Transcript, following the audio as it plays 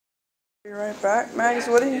Be right back. Mags,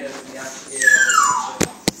 what do you...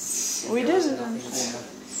 We did it.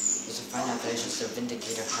 There's a final version of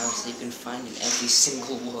Vindicator House that you can find in every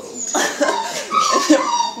single world.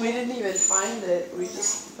 We didn't even find it. We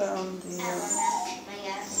just found the...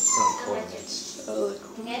 coordinates. Oh, the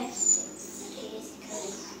coordinates.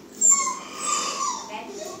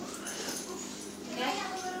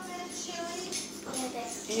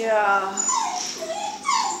 Yeah.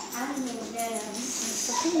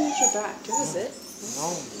 Something at your back. Give us it. No.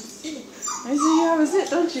 I see you have a zit,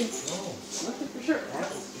 don't you? No. Looking for sure.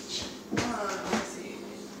 Let's see.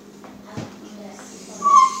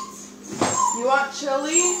 You want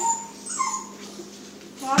chili?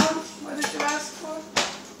 Mom, what did you ask for?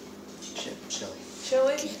 Chili.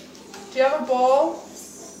 Chili? Do you have a bowl?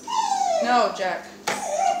 No, Jack.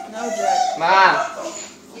 No, Jack. Mom!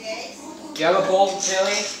 Do you have a bowl of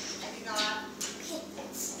chili?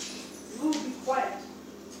 Ooh, be quiet.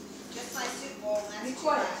 Just my soup bowl, and Be that's too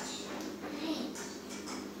quiet. much.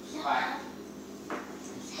 Quiet.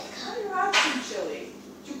 How do you have some chili?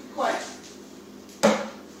 You be quiet.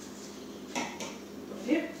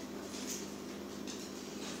 Here.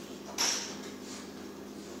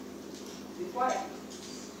 Be quiet.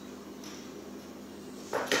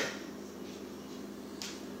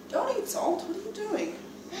 Don't eat salt. What are you doing?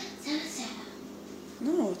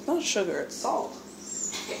 No, it's not sugar. It's salt.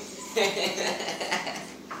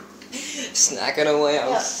 Snacking away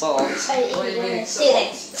on salt. What do you mean it's salt?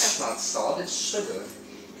 That's not salt, it's sugar.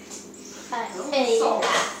 No, it's salt.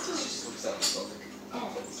 She just looks at salt.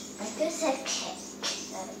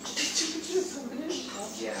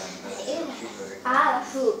 Yeah,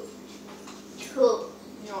 Food.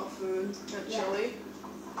 You want food? You want chili?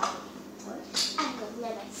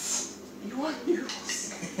 You want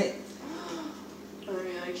noodles? I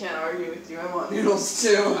mean, I can't argue with you. I want noodles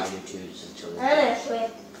too. I do too, just chili.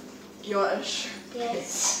 You want a shrimp?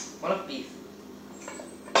 Yes. What a beef.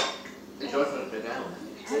 It's yours to put down.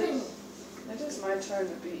 It is my turn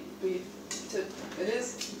to beat. It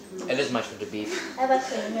is. It is my turn to beef.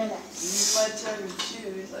 It's my turn to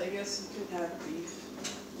choose. I guess you could have beef.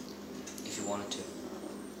 If you wanted to.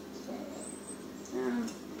 Yeah,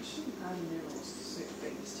 we shouldn't have noodles. Sweet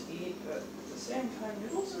things to eat, but at the same time,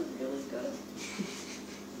 noodles are really good.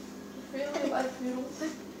 I really like noodles.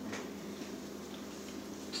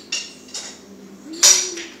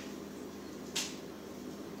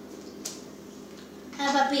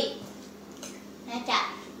 Have a beat. Like that.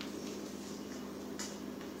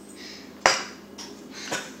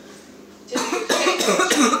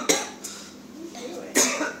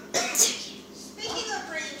 Speaking of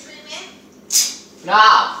breathing treatment. No!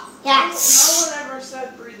 Yes. No one ever said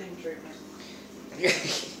breathing treatment.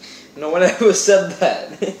 No one ever said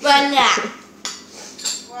that. But now.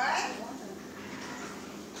 What?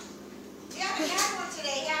 You haven't had one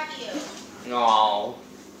today, have you? No.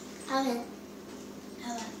 Okay.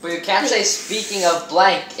 But you can't say speaking of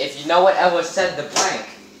blank if you know what ever said the blank.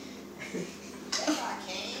 Yes, I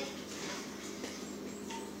can.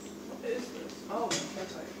 What is this? Oh,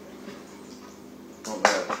 that's like. Oh,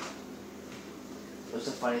 really? It was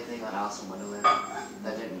a funny thing on Alice in Wonderland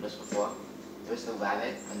that I didn't notice before. It was the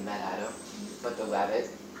rabbit and Mad Hatter, but the rabbit,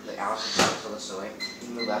 like Alice was for the story,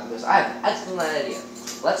 and the rabbit goes, I have an excellent idea.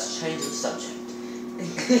 Let's change the subject.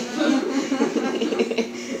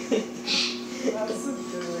 That's a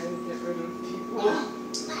good way to get rid of people.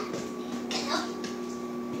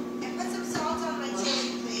 And put some salt on my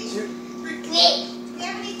chili, please. Sure. Do we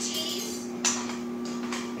have any cheese?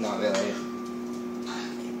 Not really.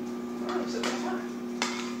 Oh, so that's fine.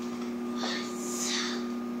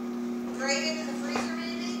 Grate it in the freezer,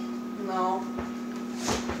 maybe? No.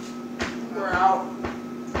 We're out.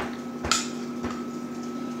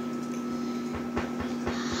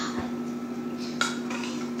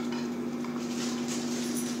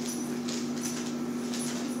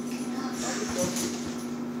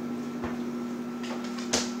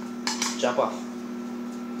 Jump off. You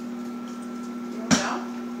going down?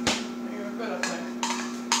 Or you're good up there?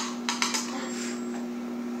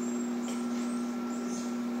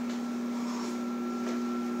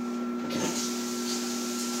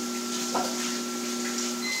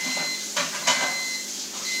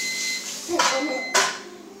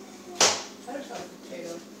 I just have a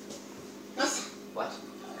potato. What? I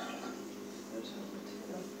just have a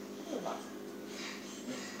potato.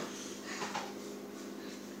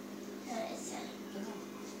 That is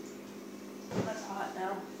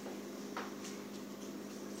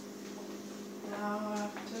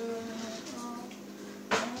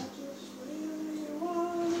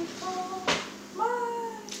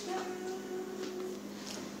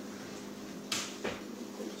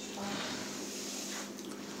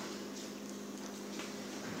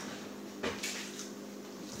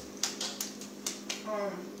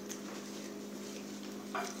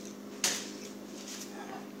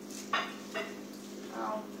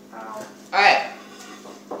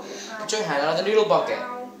put your hand out of the noodle bucket.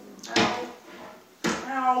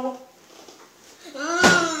 Ow.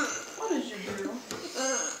 Ow. What did you do?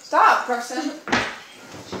 Stop, Carson.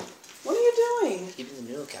 What are you doing? Keeping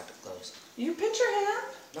the noodle cabinet closed. You pinch your hand?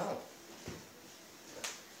 No.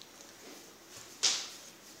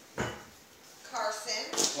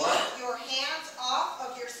 Carson, What? keep your hands off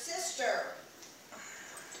of your sister.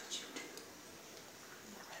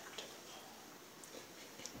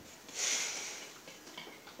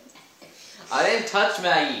 I didn't touch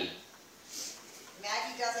Maggie.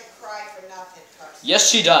 Maggie doesn't cry for nothing, Carson. Yes,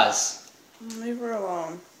 she does. Leave her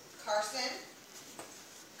alone. Carson?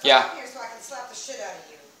 Come Yeah. up here so I can slap the shit out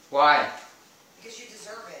of you. Why? Because you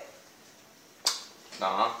deserve it.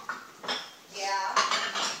 Nah. Yeah?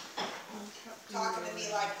 Talking to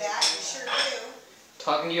me like that, you sure do.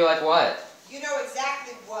 Talking to you like what? You know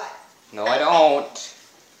exactly what. No, I don't.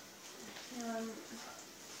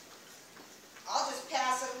 I'll just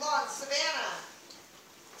pass it along. Savannah,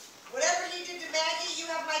 whatever he did to Maggie, you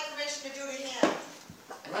have my permission to do to him.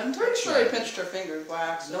 I'm pretty sure he pinched her fingers by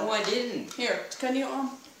accident. No, I didn't. Here, can you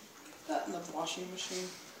put that in the washing machine?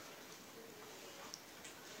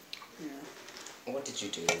 Yeah. What did you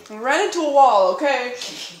do? I ran into a wall, okay?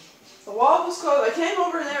 The wall was closed. I came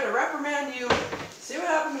over there to reprimand you, see what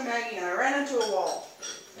happened to Maggie, and I ran into a wall.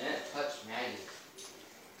 I didn't touch Maggie.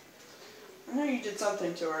 I know you did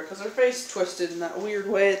something to her, because her face twisted in that weird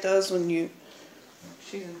way it does when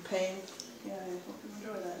she's in pain. Yeah, I hope you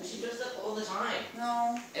enjoy that. She does that all the time.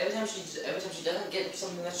 No. Every time she doesn't get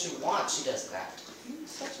something that she wants, she does that.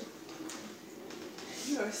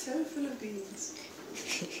 You are so full of beans.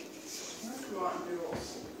 I want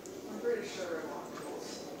noodles. I'm pretty sure I want noodles.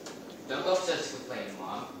 Don't go upstairs to complain,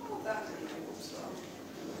 Mom. Not that many noodles, though.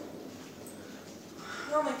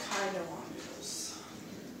 I only kind of want noodles.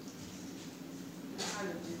 I kind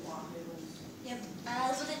of do want noodles. Yep, I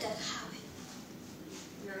live in a dark hallway.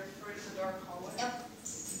 You're afraid of the dark hallway? Yep.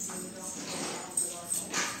 And you don't go down the dark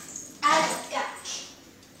hallway? Yeah.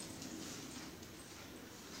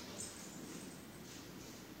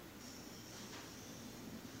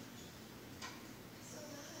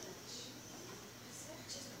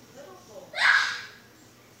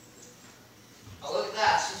 Oh, look at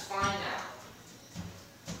that. She's fine now.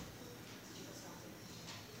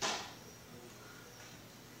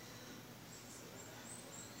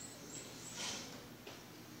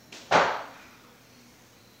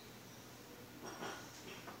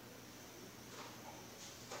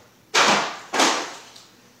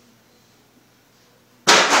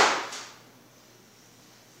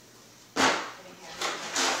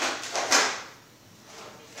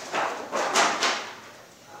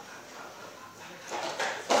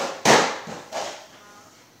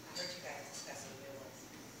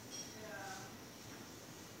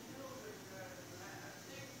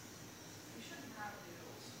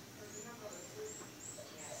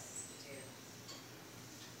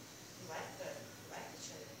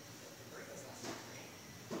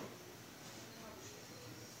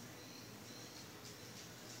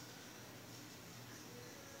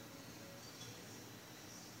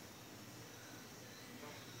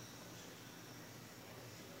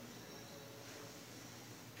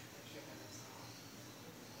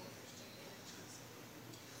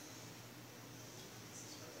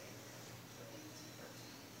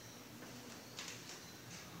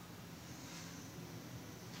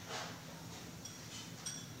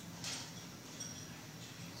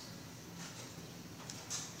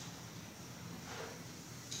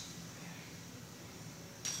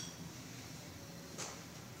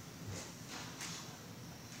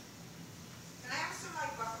 Can I have some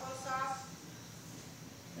like buffalo sauce?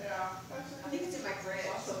 Yeah. I think it's in my fridge.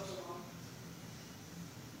 That's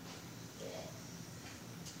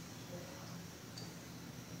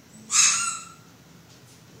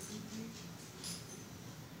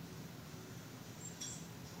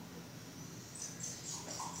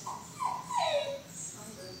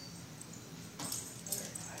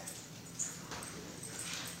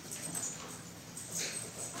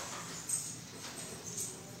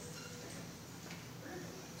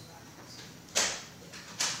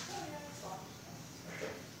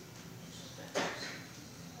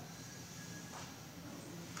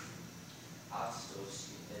so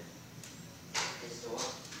stupid. This door,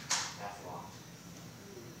 that's locked.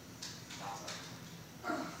 That's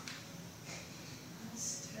locked. That's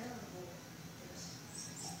terrible.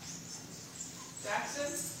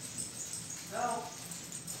 Jackson? No.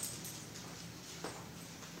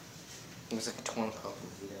 It was like a torn apart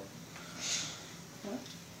burrito. What?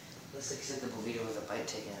 Looks like you said the burrito with a bite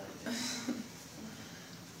taken out of it.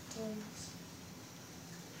 So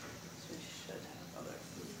we should have other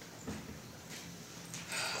food.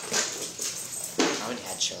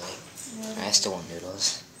 chili. Yeah. I still want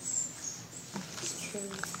noodles. It's true.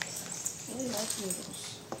 I really like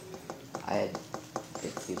noodles. I had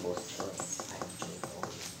 50 bowls of chili. I had chili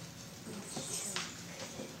bowls.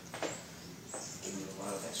 Give me a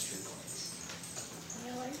lot of extra points. I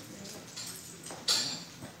like noodles.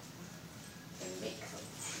 And make them.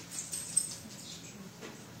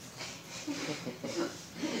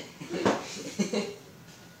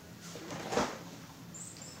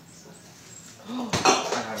 I'm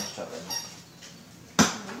having strawberry milk.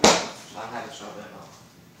 I'm having strawberry milk.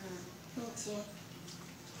 Me too.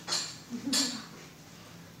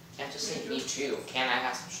 You have to say me too. Can I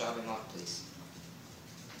have some strawberry milk, please?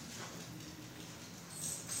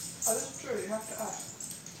 Oh, that's true. You have to ask.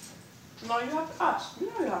 No, you have to ask. You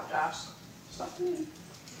know you have to ask. Stop me.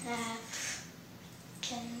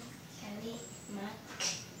 Candy, milk,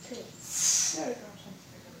 please. There you go.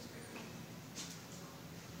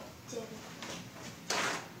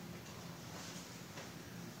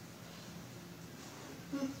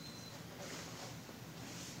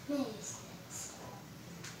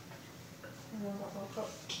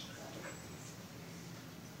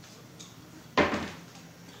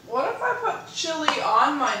 What if I put chili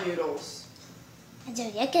on my noodles?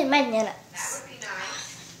 Jag kan med noodles. That would be nice.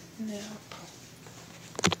 No.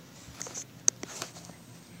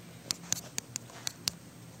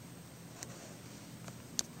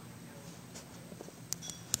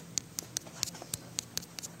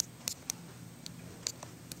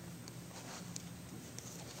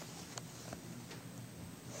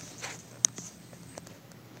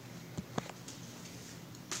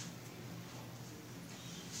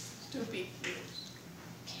 Do beef noodles.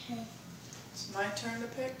 Okay. It's my turn to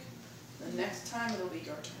pick. The next time it'll be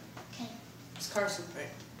your turn. Okay. It's Carson pick.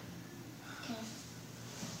 Okay.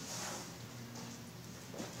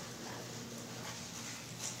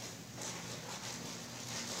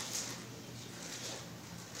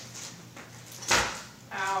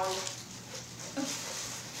 Ow.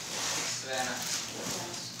 Savannah,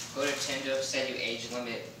 go to Tinder, set your age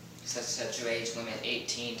limit. Set your age limit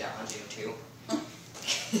 18 to 102.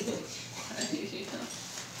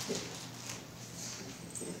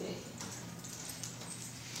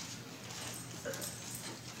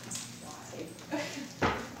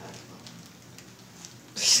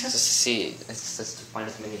 Just to see, it's just to find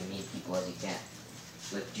as many mean people as you can.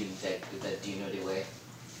 Do you know the way?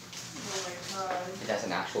 Oh my god. It has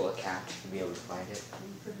an actual account to be able to find it.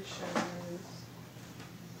 I'm pretty sure it is.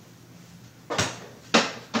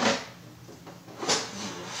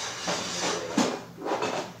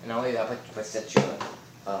 And only that would set your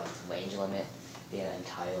range limit the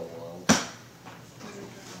entire world.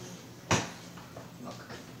 Look.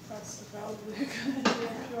 That's the value you're gonna do if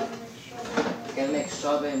you want to make strawberry milk. You're gonna make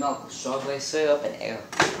strawberry milk with strawberry syrup and air.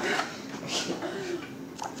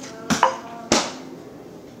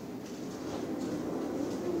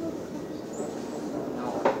 No,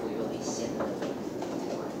 we really sit in the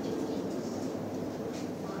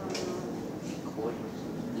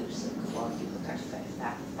loose and cloggy, look at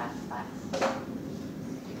fat.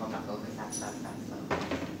 People not looking at fat.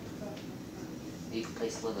 You can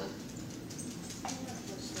place liver.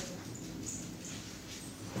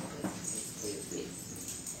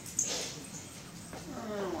 I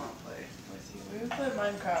don't want to play with you. We played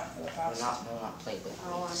Minecraft for the past. Not play with me.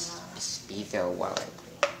 Oh, I'm not. Just be there while I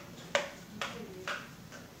play.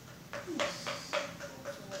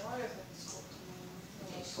 Why is it school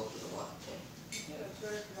tomorrow? You spoke to the water, okay? Yeah, it's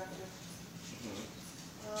very productive. Mm-hmm.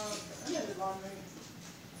 I did laundry.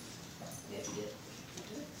 Yeah, you did.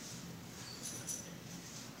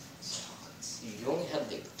 Chocolates. You only had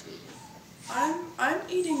like 3. I'm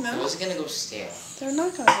eating them. It was gonna go stale. They're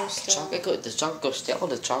not gonna go stale. Does chocolate go stale or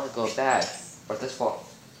does chocolate go bad? Or this fall?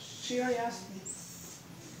 She already asked me.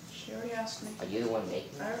 She already asked me. Are you the one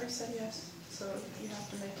making it? I already said yes, so you have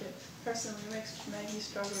to make it. Carson, will you make Maggie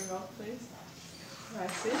strawberry milk, please? I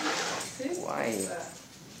see. See? Why? What's that?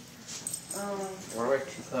 Where are 2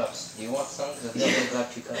 cups? Do you want some? Because I feel like I got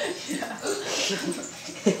 2 cups.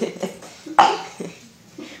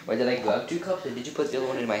 Or did I grab 2 cups or did you put the other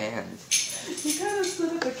one in my hand? You kind of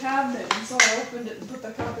stood at the cabinet and so I opened it and put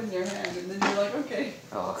the cup in your hand and then you're like, okay.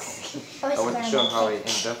 Oh, okay. I wasn't sure how I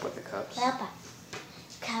ended up with the cups.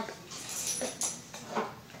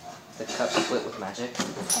 The cup split with magic?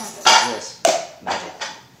 Yes. Magic.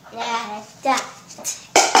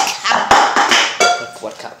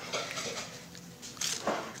 What cup?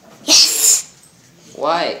 Yes!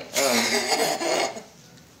 Why?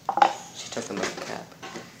 She took the milk cap.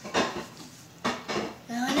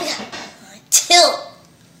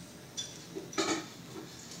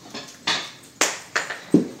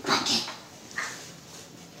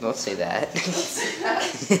 Don't say that.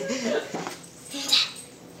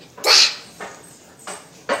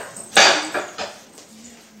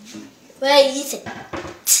 Where is it?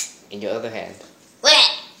 In your other hand. Where?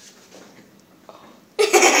 In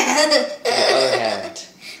your other hand.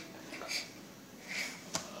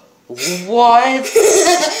 What?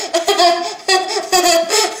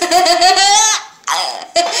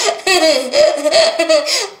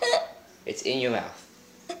 It's in your mouth.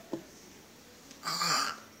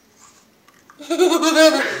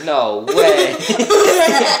 No way. You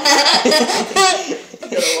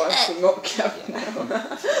gotta watch the milk cap now.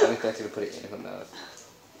 I'm expecting to put it in her mouth.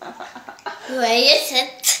 Where is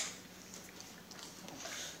it?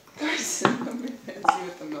 Carson, let me fancy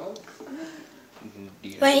with the milk.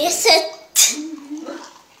 Where is it?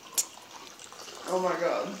 Oh my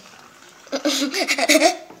god.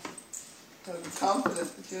 Gotta be confident.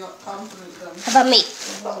 If you're not confident, then How about me? it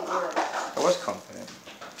doesn't work. I was confident.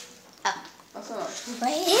 That's not.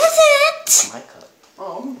 Where is it? My cup.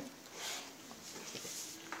 Oh.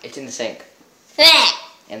 It's in the sink. Where?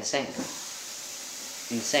 In the sink.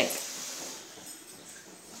 In the sink.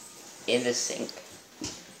 In the sink.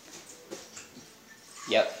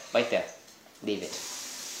 Yep, right there. Leave it.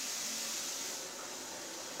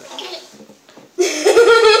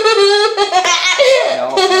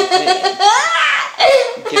 No,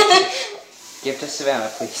 give to Savannah,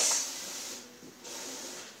 please.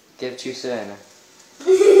 Give to Savannah.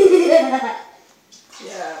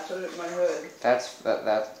 Yeah, put it in my hood. That's fine.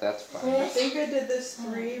 I think I did this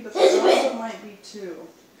 3, but there also might be 2.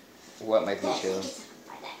 What might be two?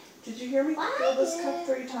 Did you hear me fill this cup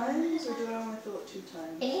 3 times, or did I only fill it 2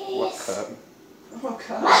 times? What cup? Oh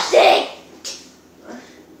god.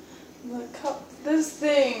 The cup, this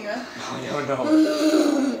thing. I don't know.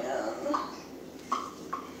 Yeah.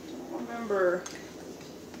 Don't remember.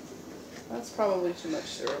 That's probably too much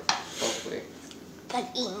syrup. Hopefully. I'm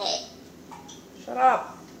eating it. Shut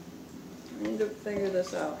up. I need to figure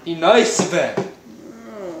this out. Be nice, Savannah.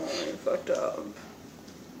 Oh, you fucked up.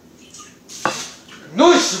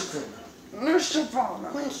 Nice.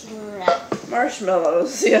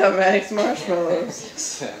 Marshmallows. Yeah, Max, marshmallows.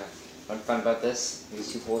 Savannah. One fun about this?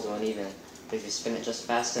 These 2 poles are uneven. But if you spin it just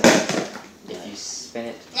fast enough, if you spin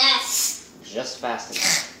it Yes. just fast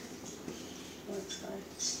enough, That's fine.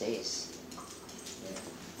 it stays.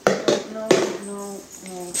 No.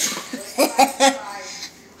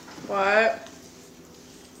 What?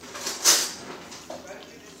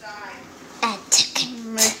 I took it.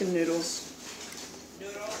 I'm making noodles.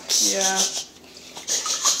 Noodles? Yeah.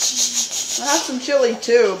 I have some chili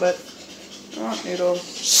too, but I want noodles.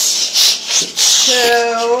 2.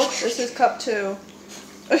 This is cup 2.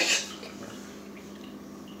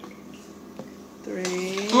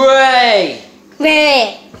 3. Hooray!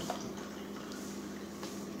 Where?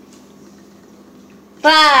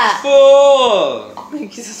 5. 4! I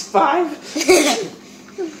think this is 5.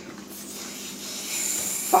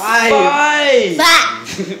 5.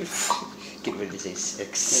 5. Get ready to say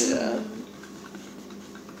 6. Yeah.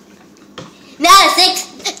 No, 6.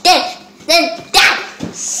 Then down.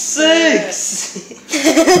 6!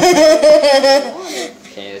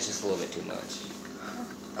 Okay, that's just a little bit too much.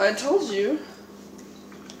 I told you.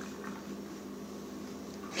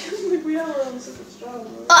 I think we are on super strong.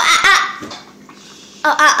 Oh,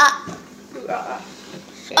 Oh, Ooh, ah.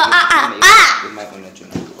 You might want to let your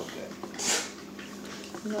mouth look good.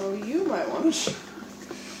 No, you might want to.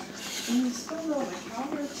 And you spilled it on the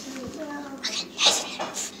counter too. Yeah.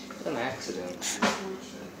 It's an accident.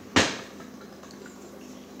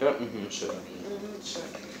 Don't sure.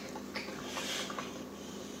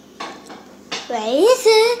 Where is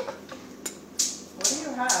it? What do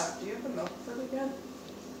you have? Do you have the milk lid again?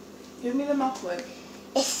 Give me the milk lid.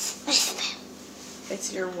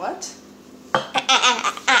 It's your what?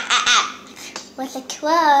 What's a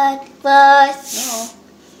quad? What? No.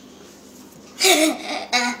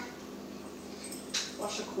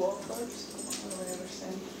 Wash the quote first. I don't really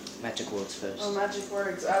understand. Magic words first. Oh, magic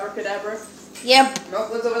words. Abracadabra. Yep. Milk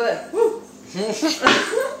lid's over there. Woo!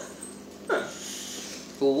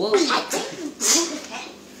 Whoa.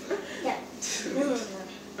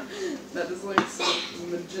 That is like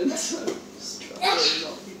some magenta strawberry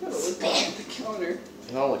milk. You gotta look at the counter.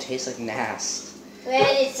 No, it tastes like Nast.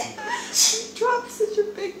 Where is it? You dropped such a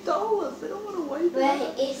big dollop. I don't want to wipe it.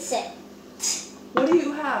 Where is it? What do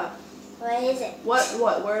you have? Where is it?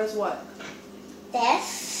 What? Where is what?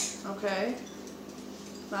 This. Okay.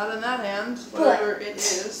 Not in that hand. Whatever it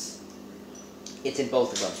is. It's in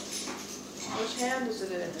both of them. Which hand is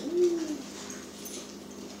it in? Ooh.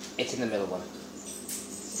 It's in the middle one.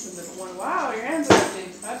 It's the middle one. Wow, your hand's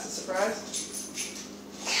empty. That's a surprise.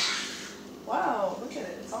 Wow, look at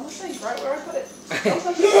it. It's on the sink right where I put it. Don't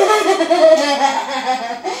touch it.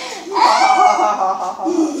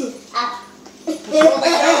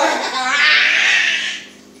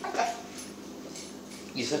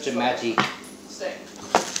 You're such a magic. Stay.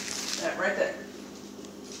 Yeah, right there.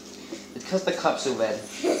 It's because the cups are red.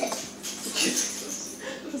 Because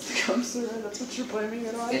the cups are red, that's what you're blaming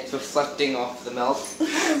it on? It's reflecting off the milk.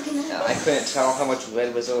 I couldn't tell how much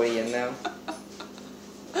red was already in there.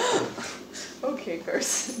 Okay,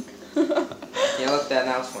 Carson. Yeah, look, that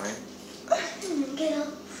now it's fine. Get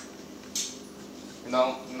up.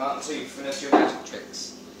 No, not until you finish your magic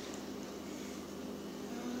tricks.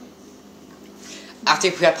 After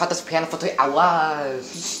you prepare this piano for 3 hours.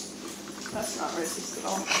 That's not racist at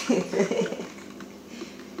all.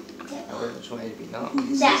 I wasn't trying to be not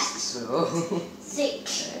That. racist, so. Sick.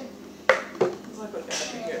 It's like what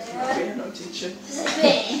Abby gets from a piano teacher.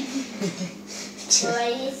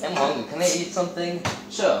 I'm hungry. Can I eat something?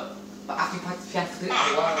 Sure. But after you practice piano for 3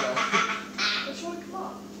 hours. Which one? Come on.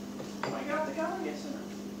 Oh my god, the counter gets in it.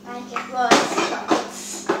 I get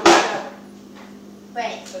lost.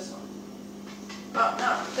 Wait. This one. Oh, no,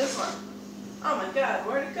 this one. Oh my god,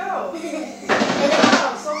 where'd it go? Oh,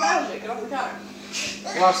 it's so magic. Get off the counter.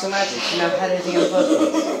 Wow, so magic. You never had anything in the first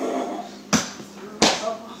place. Threw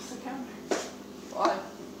myself off the counter. Why?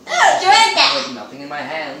 Drink I had nothing in my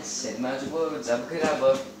hands. Say the magic words.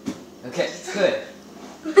 Abracadabra. Okay, good.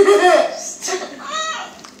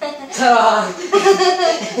 Ta-da!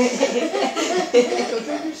 Go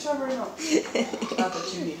drink your strawberry milk. Not that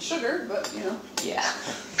you need sugar, but you know. Yeah.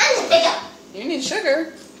 I'm pick up. You need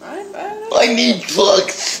sugar, right? I need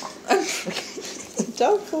drugs. I'm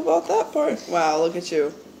doubtful about that part. Wow, look at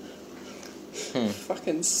you.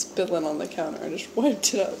 Fucking spilling on the counter. I just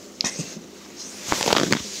wiped it up.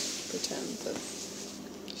 Pretend that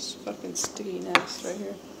just fucking sticky nast right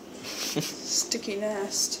here. Sticky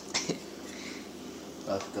nast.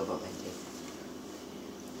 I'll go about my day.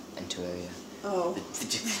 Into area. Oh.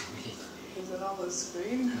 Is it on the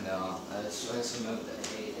screen? No, I just remember that I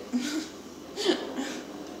hate it.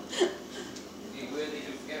 You really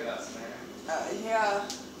do forget about Samara. Yeah.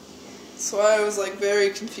 That's why I was like very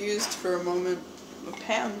confused for a moment. The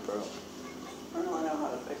pan broke. I don't really know how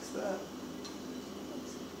to fix that.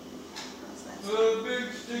 That's nice. A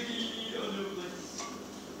big sticky noodles.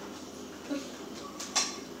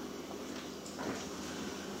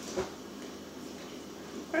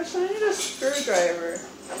 First, I need a screwdriver.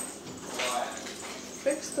 What?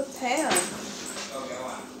 Fix the pan. Oh, go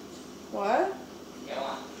on. What? Go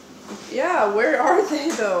on. Yeah, where are they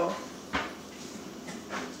though?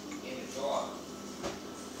 In the drawer.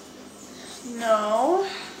 No.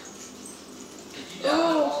 Did you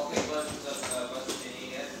download all 3 versions of What's You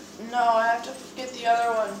Need? No, I have to get the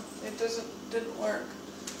other one. It didn't work.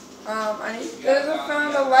 I need. You There's got- found you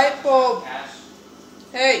a got light bulb. Cash?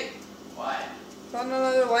 Hey, What? found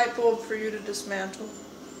another light bulb for you to dismantle.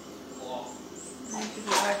 Cool. You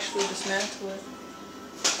can actually dismantle it.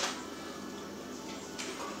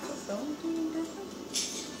 The phone doing different?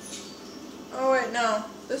 Oh wait, no.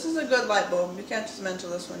 This is a good light bulb. You can't dismantle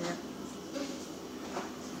this one yet.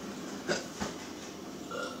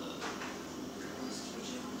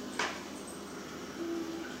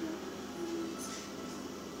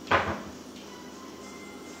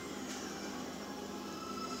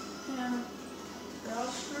 Yeah. No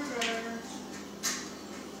screwdriver.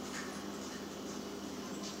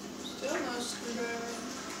 Still no screwdriver.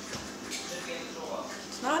 Should be in the drawer.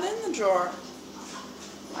 It's not in the drawer.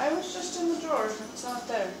 I was just in the drawer. It's not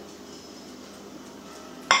there.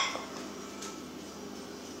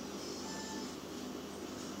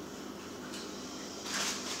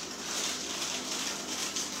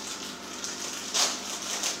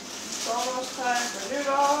 It's almost time for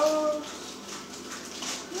noodles.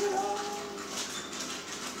 Noodles.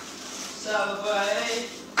 Celebrate.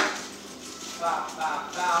 Bow, bow,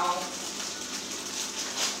 bow.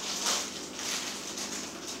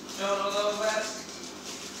 Show the best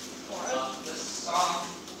What? of the song.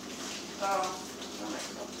 Oh, that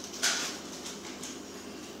makes sense.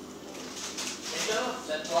 Did you have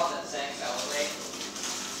the clock that sang Celebrate?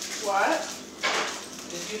 What?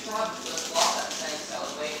 Did you have the clock that sang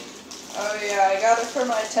Celebrate? Oh yeah, I got it for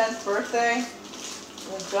my 10th birthday.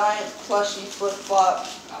 A giant plushy flip-flop. I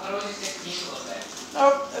thought it was your 16th birthday.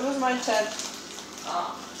 Nope, it was my 10th.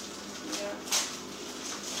 Oh.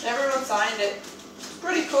 Yeah. Everyone signed it. It's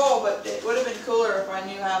pretty cool, but it would have been cooler if I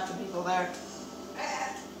knew half the people there.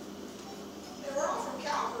 They were all from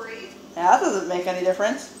Calgary. Yeah, that doesn't make any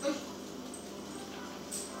difference.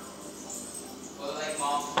 Was it like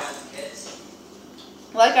mom, friends, and kids?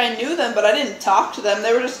 Like I knew them, but I didn't talk to them.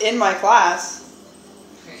 They were just in my class.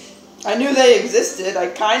 I knew they existed. I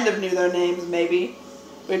kind of knew their names, maybe.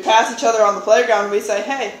 We'd pass each other on the playground and we'd say,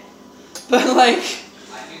 hey. But like...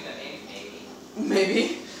 I knew their names, maybe.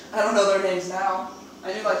 Maybe. I don't know their names now.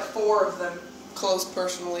 I knew like 4 of them close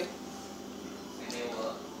personally. And they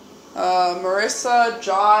were Marissa,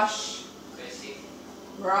 Josh, Chrissy.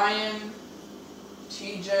 Ryan,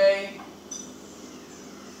 TJ, I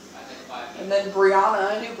think 5 and then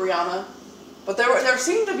Brianna. I knew Brianna. But there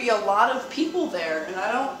seemed to be a lot of people there, and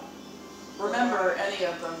I don't remember any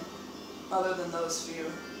of them other than those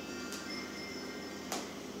few.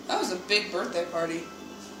 That was a big birthday party.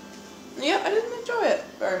 Yeah, I didn't enjoy it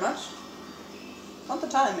very much. Not the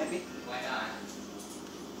time, maybe. Why not?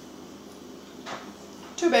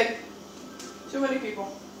 Too big. Too many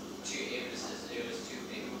people. It was too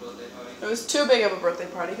big of a birthday party. It was too big of a birthday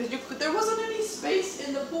party because there wasn't any space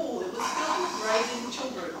in the pool. It was filled with writhing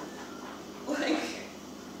children. Like,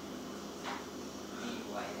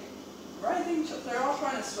 writhing children. They're all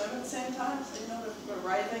trying to swim at the same time, so you know they're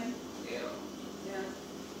writhing. Yeah. Yeah.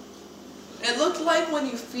 It looked like when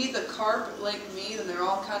you feed the carp like me, then they're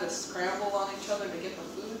all kind of scrambled on each other to get the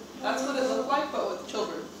food. That's what it looked like, but with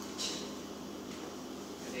children.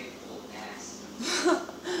 Big old ass.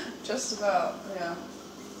 Just about, yeah.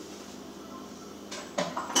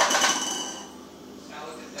 Now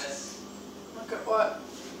look at this. Look at what?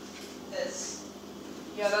 This.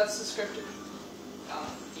 Yeah, that's descriptive.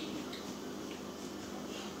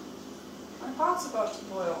 My pot's about to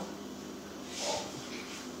boil. Oh.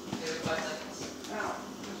 5 seconds. Ow.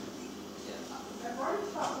 Yeah. I've already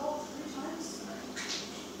thought boiled 3 times tonight.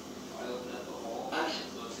 I opened up the hole and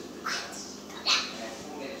closed it to the chest. And I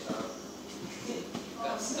pulled it up.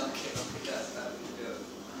 Got stuck in the chest. That was good.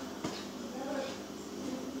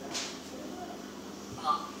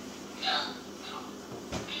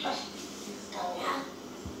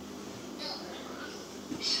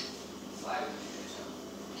 Slide with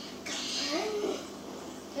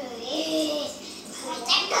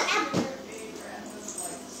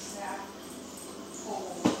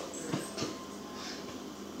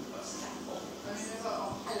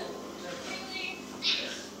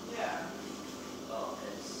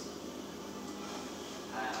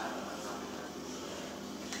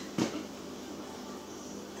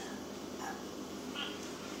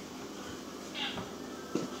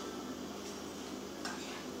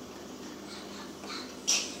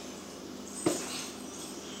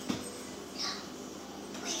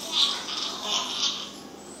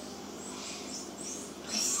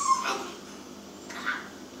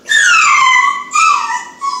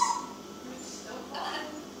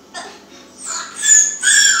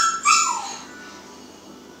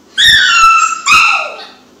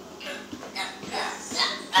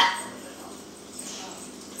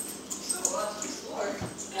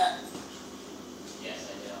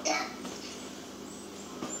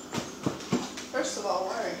First of all,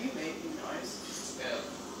 why are you making noise?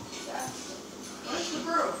 Where's the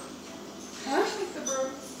broom? Huh? Take the broom.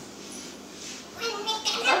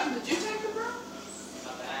 Did you take the broom?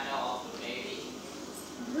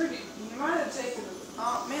 Rudy, you might have taken it.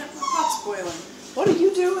 Oh man, my pot's boiling. What are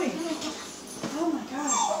you doing? Oh my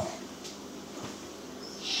god.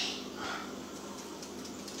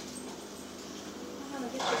 I'm gonna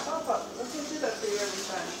get yourself up. I can't do that for you every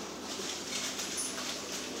time.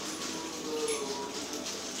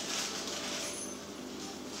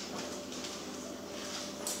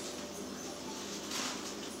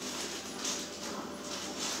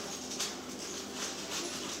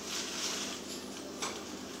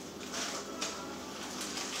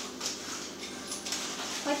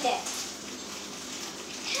 What's that?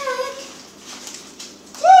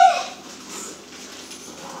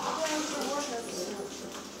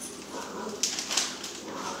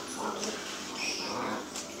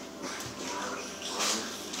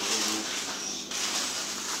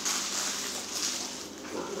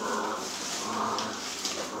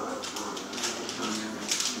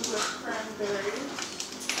 With cranberries.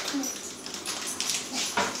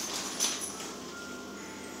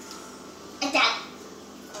 And that.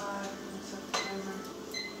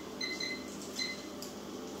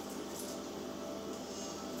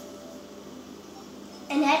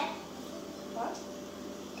 And that. What?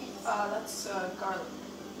 That's garlic.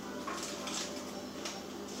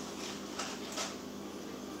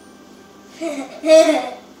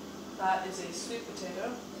 That is a sweet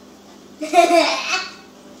potato.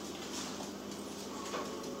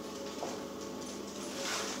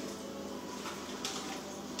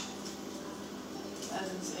 That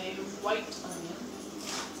is a white onion.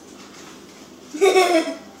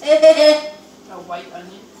 A white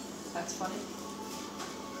onion. That's funny.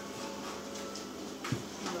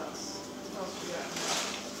 What else? What else we got?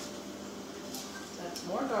 That's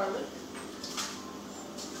more garlic.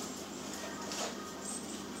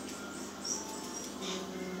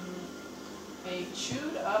 A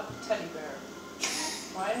chewed up teddy bear.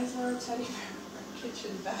 Why is there a teddy bear in our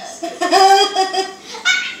kitchen basket?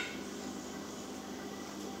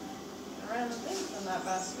 Random things in that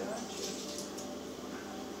basket, aren't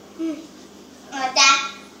you?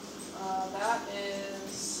 That. That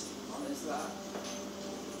is, what is that?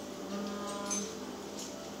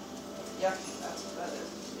 Yep, that's what that is.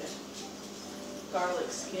 Yeah.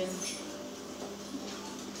 Garlic skin.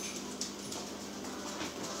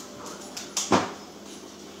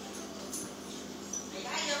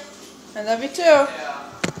 I love you too. Yeah.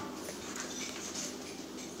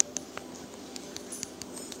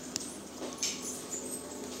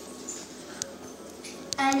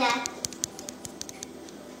 And that.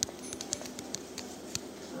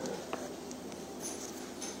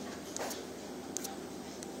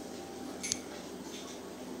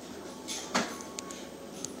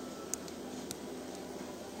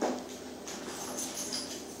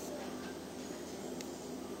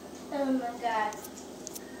 Oh my God.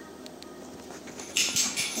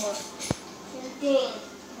 What? The thing.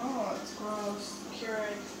 Oh, it's gross.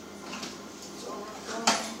 Keurig. It's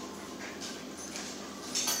overflowing.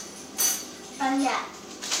 And that.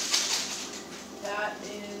 That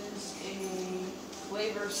is a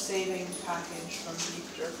flavor-saving package from beef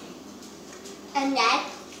jerky. And that.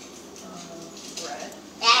 Bread.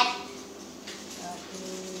 That. That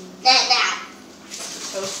is That.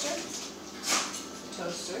 toaster.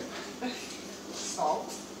 Toaster. Salt.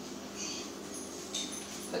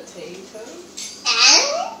 Potatoes. And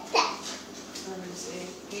that. That is a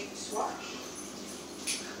pig squash.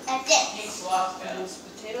 That's it. Thanks a lot, That guys. is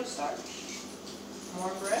potato starch.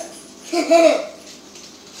 More bread. There you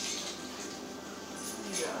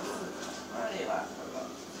go. What are you laughing about?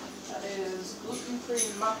 That is gluten-free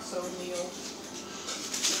matzo meal.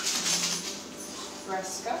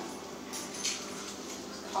 Fresca.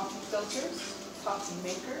 Coffee filters. Coffee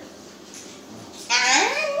maker.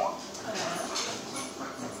 And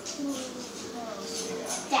What else we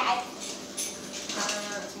got? that.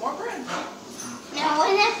 It's more bread. No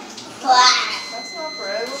one has black. That's not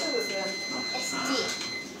bread. What is it then? It's deep.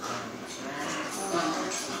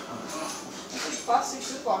 It's a plastic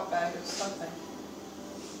Ziploc bag of something.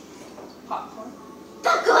 Popcorn.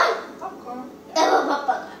 Popcorn. Popcorn. Oh,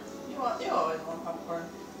 popcorn. You always want popcorn.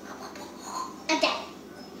 And that.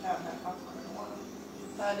 I haven't had popcorn in a while.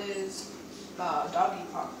 That is doggy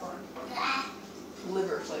popcorn.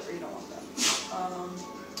 Liver flavor. You don't want that.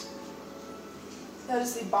 That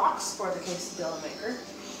is the box for the quesadilla maker.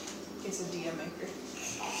 Quesadilla maker.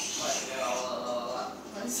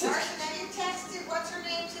 What is it? Carson, have you texted what's her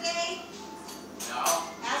name today? No.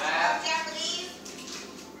 Ask about Japanese?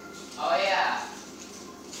 Oh yeah.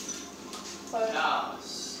 What? No.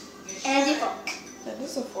 And a fork. That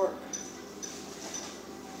is a fork.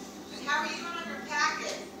 And how are you going to unpack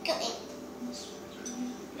it? Come in.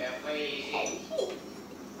 Yeah, please. Are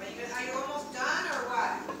you almost done or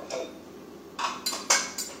what?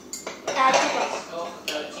 That's a fork. Let's go for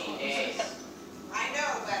 13 days. I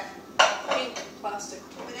know, but Pink plastic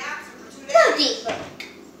you've been absent for 2 No days. deep.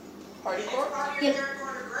 party It's fork. probably your third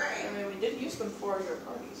quarter grade. I mean, we did use them for your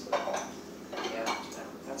party, so yeah,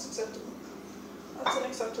 that's acceptable. That's an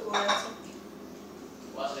acceptable answer.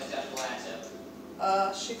 What's an acceptable answer?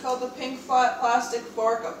 She called the pink flat plastic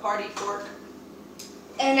fork a party fork.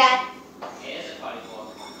 And that. It is a party fork.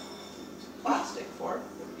 Plastic fork.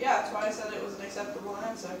 Yeah, that's why I said it was an acceptable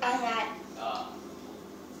answer. And that.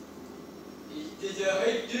 Did you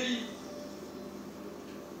hate Judy?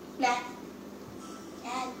 That.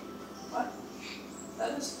 And What?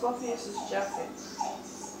 That is Fluffiest's jacket.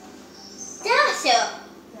 dinosaur.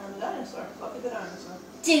 Yeah, the dinosaur. Fluffy the dinosaur.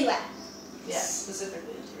 T-Rex. Yeah,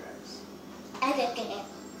 specifically the T-Rex. I can get it.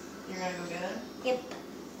 You're gonna go get him? Yep.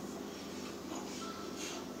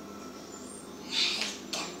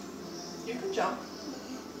 You can jump.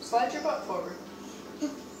 Slide your butt forward.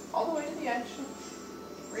 All the way to the edge.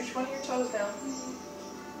 Reach one of your toes down.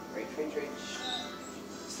 Reach, reach, reach.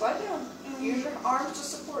 Slide down. Use your arms to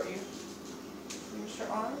support you. Use your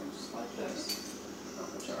arms like this.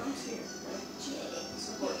 Put your arms here. Right?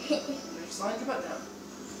 Support. Slide your butt down.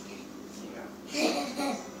 There you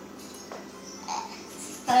go.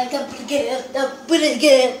 I can put it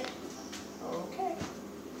again. Okay.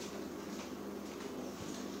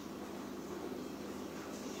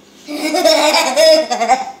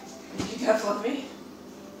 You got Fluffy?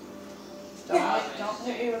 Don't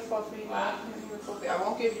hit me with Fluffy. Don't hit me with Fluffy. I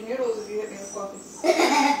won't give you noodles if you hit me with Fluffy.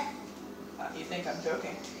 You think I'm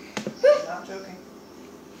joking? I'm not joking.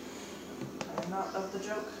 I am not of the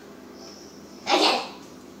joke. Okay.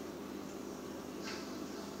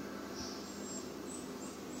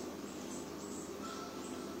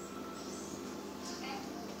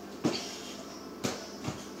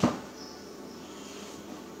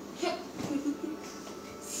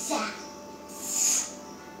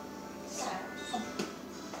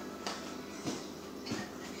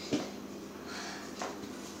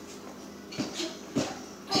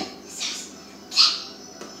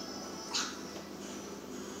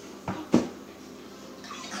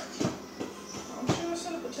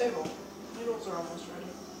 Table. Noodles are almost ready.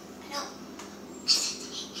 No.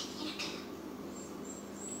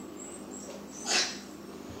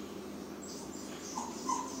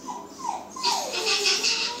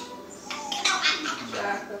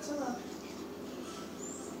 Jack, that's enough.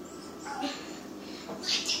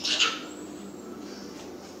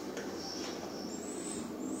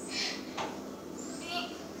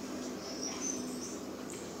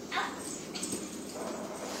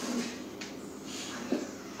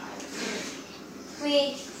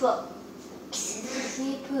 3 forks.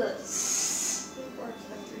 3 spoons. 3 forks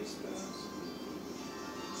and 3 spoons.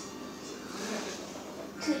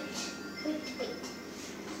 Wait.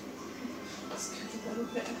 Let's get a little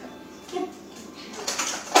bit.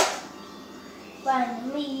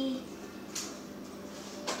 One me.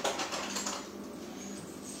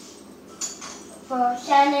 For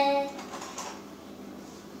Shannon.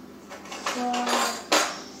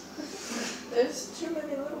 There's too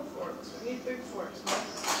many little forks. We need big forks.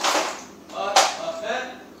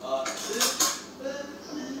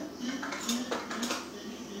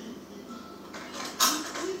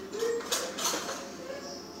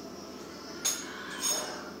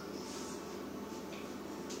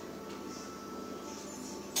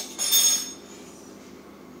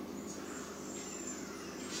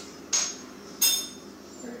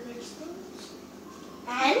 Very big spoons.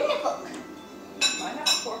 And a fork. Mine have a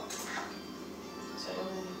fork. So I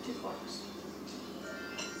only need 2 forks.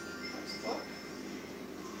 Next fork.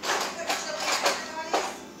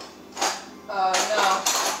 No.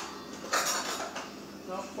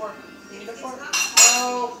 No fork. You need a fork? No.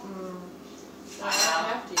 No, I don't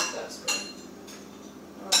have to use that spoon.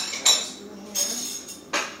 I'll put that spoon here.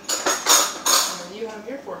 And then you have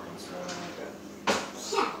your fork and spoon and you're good.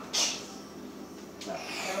 No, I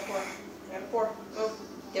have a fork. I have a fork. Move.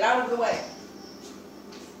 Get out of the way.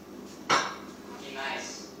 Be nice.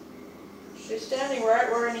 She's standing right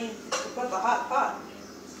where I need to put the hot pot.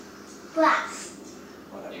 Glass.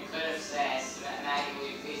 Whatever. You could have said, Maggie, will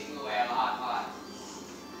you please move away on the hot pot?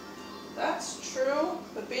 That's true,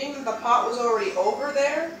 but being that the pot was already over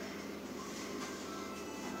there,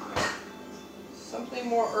 something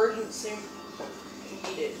more urgent seemed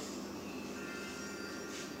needed.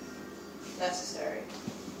 Necessary.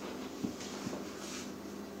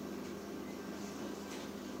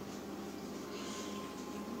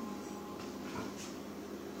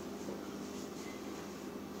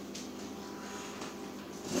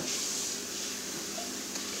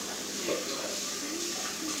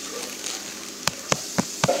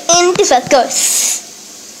 Into focus.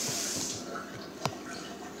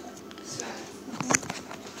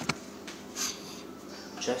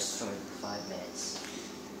 Just for 5 minutes.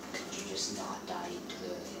 Could you just not die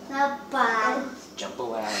to Not bad. jump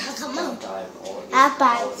around, Come don't on. die all of Not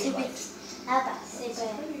bad. all of your life. Not bad. Super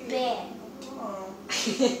bad. Oh,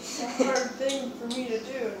 it's a hard thing for me to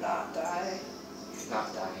do, not die.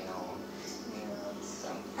 Not dying all.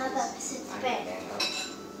 How about super I've bad?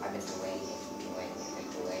 been delaying it.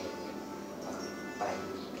 But I need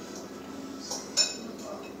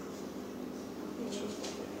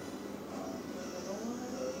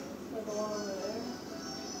The one over there.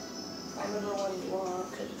 I The middle one you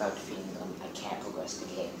want. because without defeating them, I can't progress the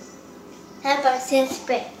game. How about super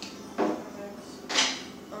bad?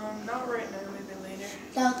 Not right now, maybe later.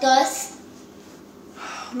 Doctors.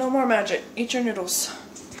 No more magic. Eat your noodles.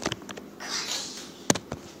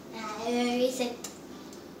 Where is it?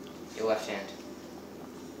 Your left hand.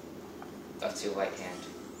 That's your right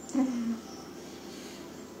hand.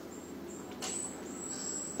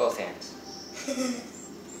 Both hands.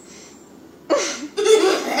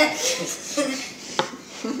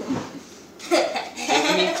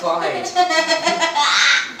 Give me Clyde.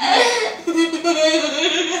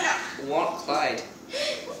 Want Clyde.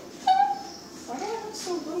 Why do I have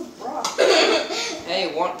so little broth?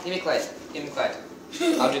 Hey, give me Clyde. Give me Clyde.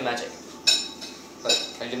 I'll do magic. Look,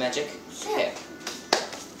 can I do magic? Here.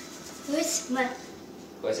 Where's my...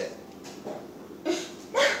 Where's it?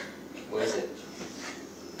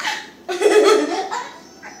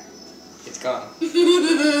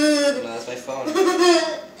 phone.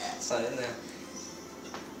 It's not in there.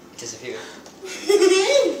 It disappeared.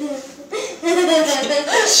 No,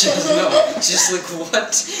 just like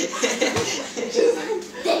what?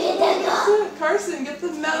 Carson, get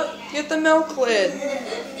the milk lid.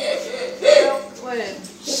 Milk lid.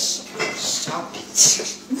 Stop it.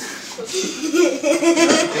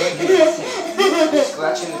 You're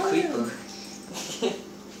scratching the creeper.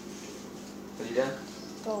 What are you doing?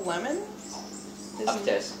 The lemon?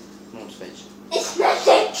 Upstairs. Mom's fridge. It's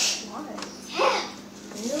nothing. Why?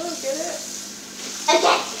 Can you get it?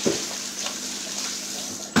 Okay.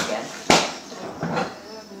 Again?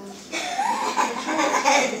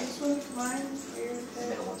 This one's mine. Weird. The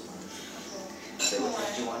middle one's mine. So what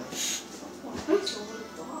did you want? What did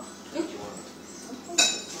you want?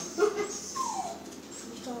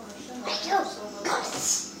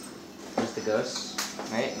 Where's the ghost?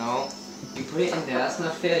 Right? No. You put it in there. That's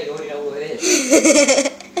not fair. You already know what it is.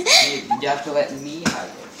 You have to let me have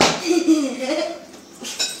it.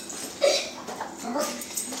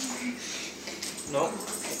 No.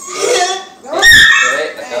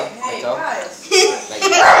 Wait, let go. Let go.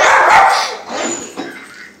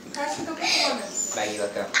 Maggie,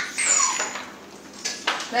 let go.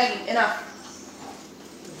 Maggie, enough.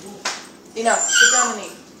 Enough. Sit down and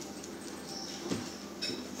eat.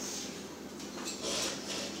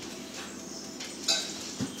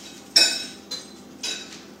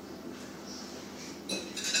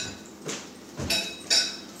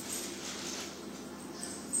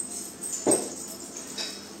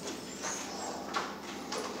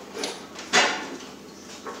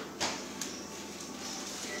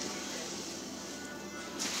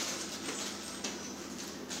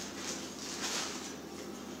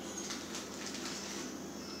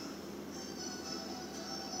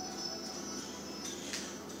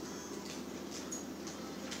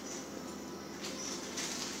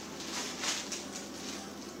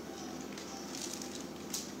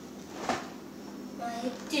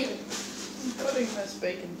 Dude. I'm putting this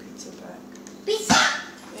bacon pizza back. Pizza.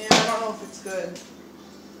 Yeah, I don't know if it's good.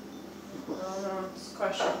 I don't know. It's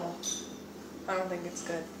questionable. I don't think it's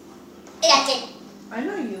good. Yeah, it. I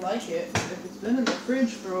know you like it. If it's been in the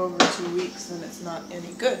fridge for over 2 weeks, then it's not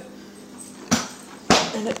any good.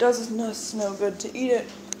 And it does us no good to eat it.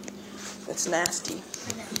 It's nasty.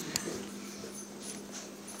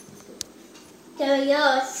 They're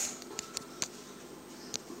yours.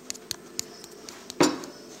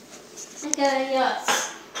 They're yours.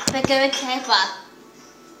 We're going to table.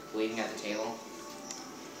 Waiting at the table.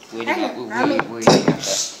 Mommy. Waiting at the...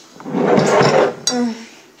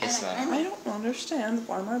 Yes, ma'am. I don't understand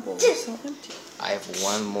why my bowl is so empty. I have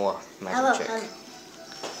one more magic trick.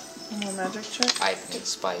 One more magic trick? I've been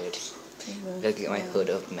inspired. Look at my hood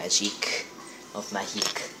of magic.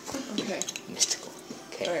 Okay. Mystical.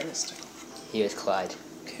 Okay. Very mystical. Here's Clyde.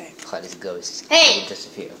 Okay. Clyde is a ghost. Hey! He will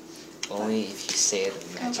disappear. Only if you say the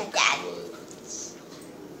magic Dad. words.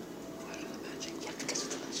 What are the magic? You have to guess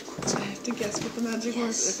what the magic words I have to guess what the magic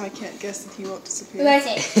was. If I can't guess, then he won't disappear. Where is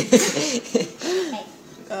it?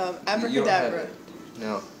 are. Abracadabra.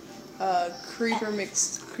 No. Creeper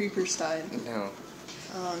mixed Creeperstein. No.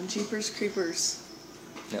 Jeepers Creepers.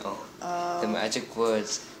 No. The magic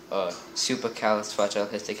words are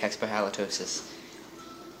supercalifragilisticexpialitosis.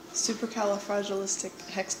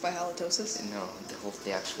 Supercalifragilisticexpialitosis? No,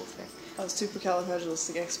 the actual thing. Oh,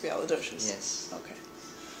 supercalifragilisticexpialidocious. Yes. Okay.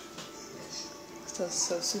 Yes.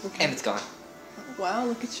 So And it's gone. Wow,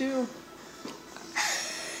 look at you.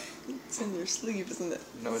 It's in your sleeve, isn't it?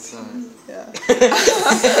 No, it's not. Yeah.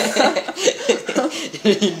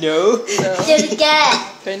 No? No. Do it again.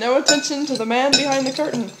 Pay no attention to the man behind the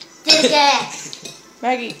curtain. Do it again.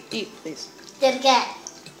 Maggie, eat, please. Do it again.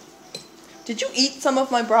 Did you eat some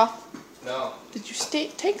of my broth? No. Did you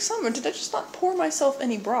take some, or did I just not pour myself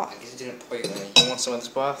any broth? I guess it didn't pour you any. You want some of this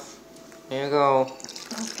broth? Here you go.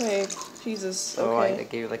 Okay, Jesus. Oh, I Okay.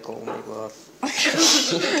 gave you like all my broth.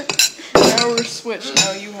 Now we're switched.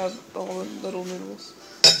 Now you have all the little noodles.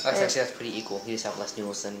 Actually, that's pretty equal. You just have less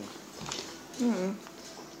noodles than...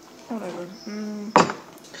 Whatever.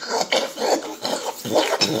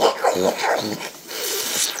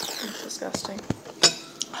 It's disgusting.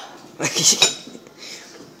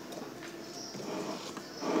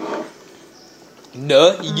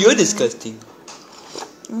 No, you're disgusting.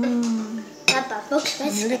 Papa, look.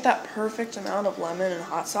 When you get that perfect amount of lemon and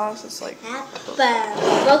hot sauce, it's like, Papa,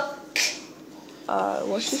 look.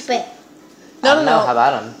 what's she say? Spit. No. How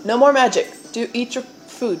about him? No more magic. Eat your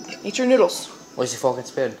food. Eat your noodles. Where's your fork and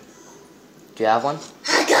spoon? Do you have one?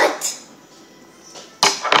 I got.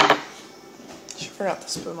 She forgot the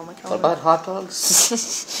spoon on the counter. What about hot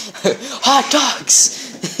dogs? Hot dogs!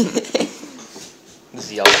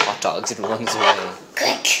 he yells hot dogs and runs away.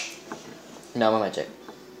 Quick. No more magic.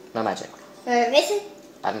 No magic. Missing?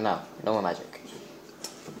 I don't know. No more magic.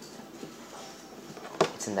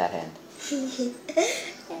 It's in that hand.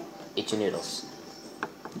 Eat your noodles.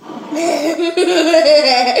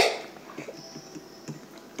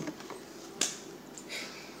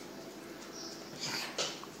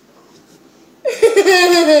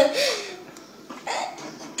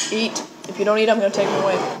 Eat. If you don't eat, I'm gonna take them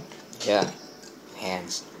away. Yeah.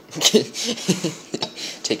 Hands.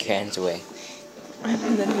 Take your hands away.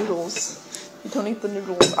 And the noodles. If you don't eat the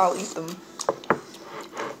noodles, I'll eat them.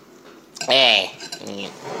 Hey.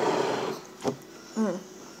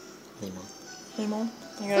 Lemon.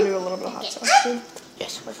 You gotta do a little bit of hot sauce, too.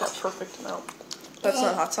 Yes. Like that perfect amount. That's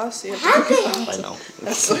not hot sauce, so you have to cook it. I know.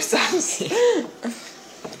 That's soy sauce.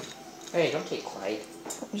 Hey, don't take Clyde.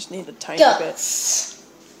 You just need a tiny Guts.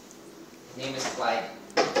 His name is Clyde.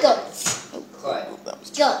 Guts. Clyde.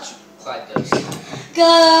 bit. Guts. Clyde goes.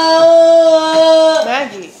 Go.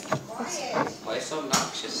 Maggie. Why so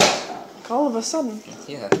obnoxious? All of a sudden.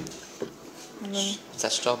 Yeah. And then, It's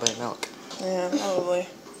that strawberry milk. yeah, probably.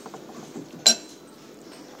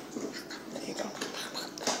 There you go.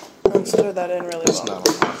 And stir that in really It's well. not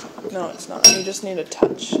enough. No, it's not. You just need a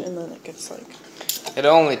touch, and then it gets like. It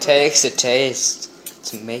only takes a taste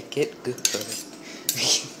to make it good.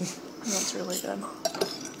 That's really good.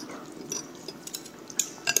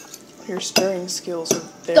 Your stirring skills are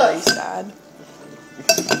very sad.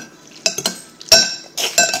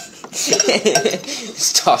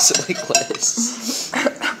 Just toss it like lettuce.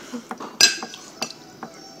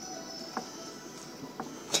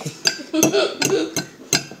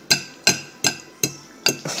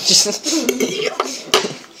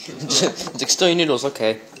 just stir your noodles,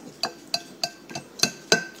 okay.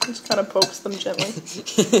 Just kind of pokes them gently.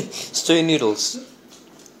 Stir your noodles.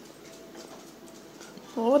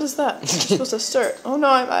 Well, what is that? You're supposed to stir. Oh no,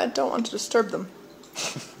 I don't want to disturb them.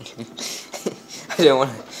 I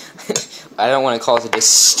don't want to cause a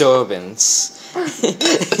disturbance.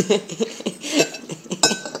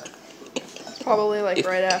 Probably like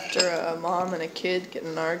right after a mom and a kid get in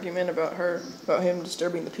an argument about him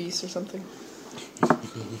disturbing the peace or something.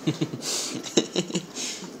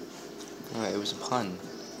 Alright, it was a pun.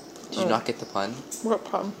 Did you not get the pun? What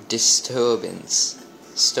problem? Disturbance.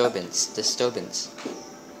 Disturbance.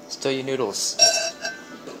 Stir your noodles.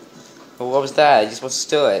 Well, what was that? You're supposed to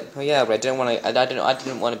stir it. Oh yeah, but I didn't want to. I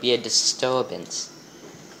didn't want to be a disturbance.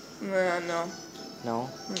 No. No.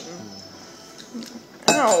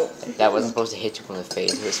 Ow! That wasn't supposed to hit you from the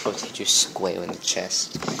face. It was supposed to hit you square in the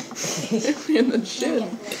chest. In the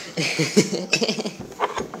chin.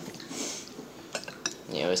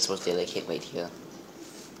 Yeah, it was supposed to like hit right here.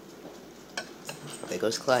 There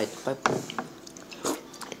goes Clyde. Bye.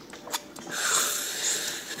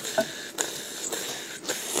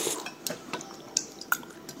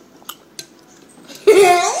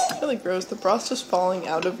 It's really gross. The broth's just falling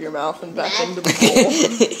out of your mouth and back into the bowl.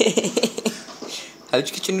 How did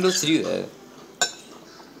you get your noodles to do that?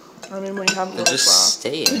 I mean, when you have a They little just broth.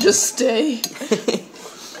 stay. They just stay.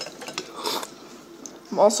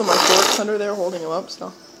 Also, my fork's under there holding them up,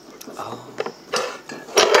 so. Oh.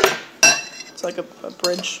 It's like a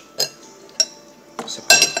bridge.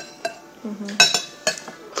 Surprise.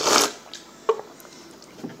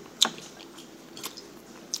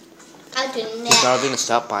 I do He's not. not even gonna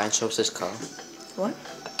stop by and show us his car. What?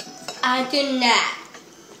 I do not.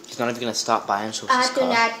 He's not even gonna stop by and show us I his do car.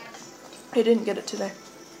 not. I didn't get it today.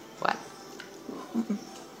 What?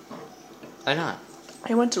 Why not?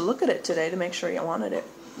 I went to look at it today to make sure he wanted it.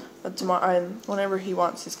 But tomorrow, whenever he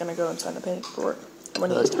wants, he's gonna go and sign the paperwork.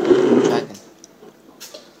 When he's Dragon.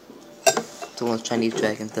 The one's Chinese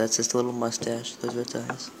dragon. That's just a little mustache. Those are its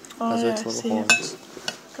eyes. Oh, Those yeah, are its I little see it. horns.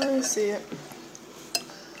 I see it.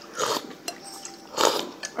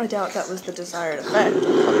 I doubt that was the desired effect.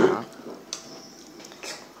 Probably not.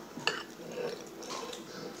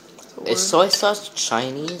 Is soy sauce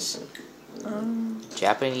Chinese,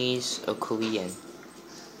 Japanese, or Korean?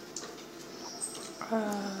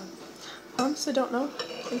 Honestly, don't know.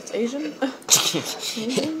 It's Asian.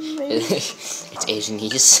 Asian, maybe? It's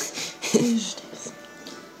Asianese.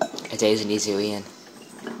 It's Asianese.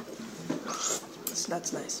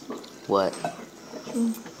 That's nice. What?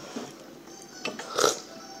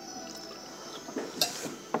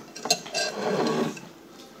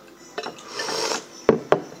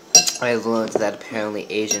 I learned that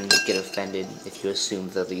apparently Asians get offended if you assume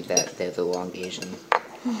that they're the wrong Asian.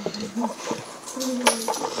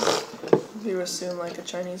 If you assume like a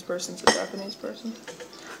Chinese person's a Japanese person.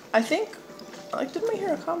 I think, like, didn't we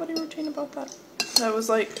hear a comedy routine about that? That was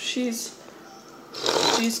like, she's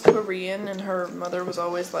She's Korean, and her mother was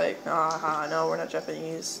always like, no, we're not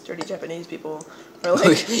Japanese. Dirty Japanese people. We're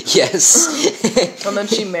like, Yes. and then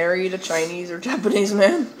she married a Chinese or Japanese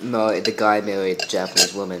man. No, the guy married a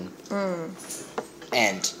Japanese woman.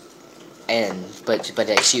 But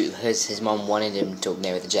his mom wanted him to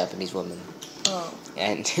marry the Japanese woman. Oh.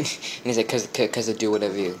 And he's like, cause they do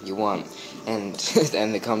whatever you want. And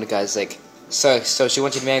and the guy's like, so she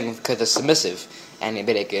wants you to marry him because they're submissive. And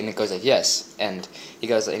it goes like, yes. And he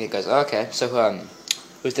goes, oh, okay. So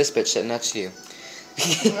who's this bitch sitting next to you?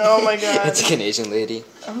 Oh my god. It's a Asian lady.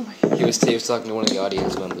 Oh my god. He was talking to one of the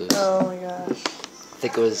audience members. Oh my gosh. I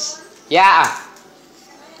think it was, yeah.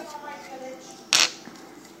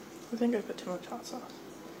 I think I put too much hot sauce.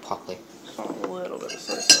 Probably. Just want a little bit of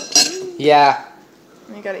soy sauce. Yeah.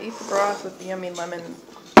 And you gotta eat the broth with the yummy lemon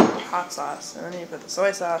hot sauce. And then you put the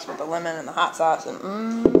soy sauce with the lemon and the hot sauce. And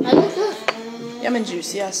lemon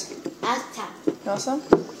juice, yes. You want some?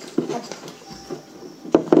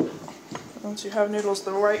 Once you have noodles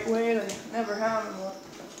the right way, then you never have them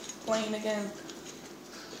plain again.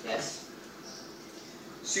 Yes.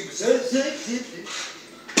 Super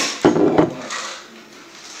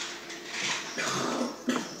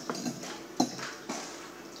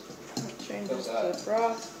Changes the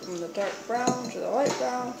broth from the dark brown to the light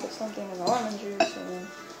brown, put something in the lemon juice, and then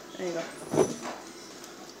there you go.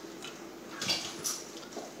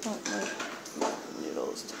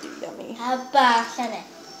 Noodles to be yummy. How about Sheldon?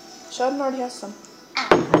 Sheldon already has some.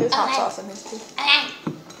 There's hot sauce in his too.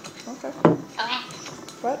 Okay.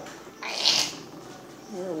 What?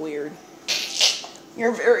 You're weird.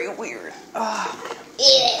 You're very weird.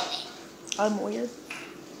 I'm weird.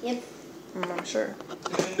 Yep. I'm sure.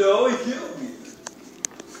 No, he killed me.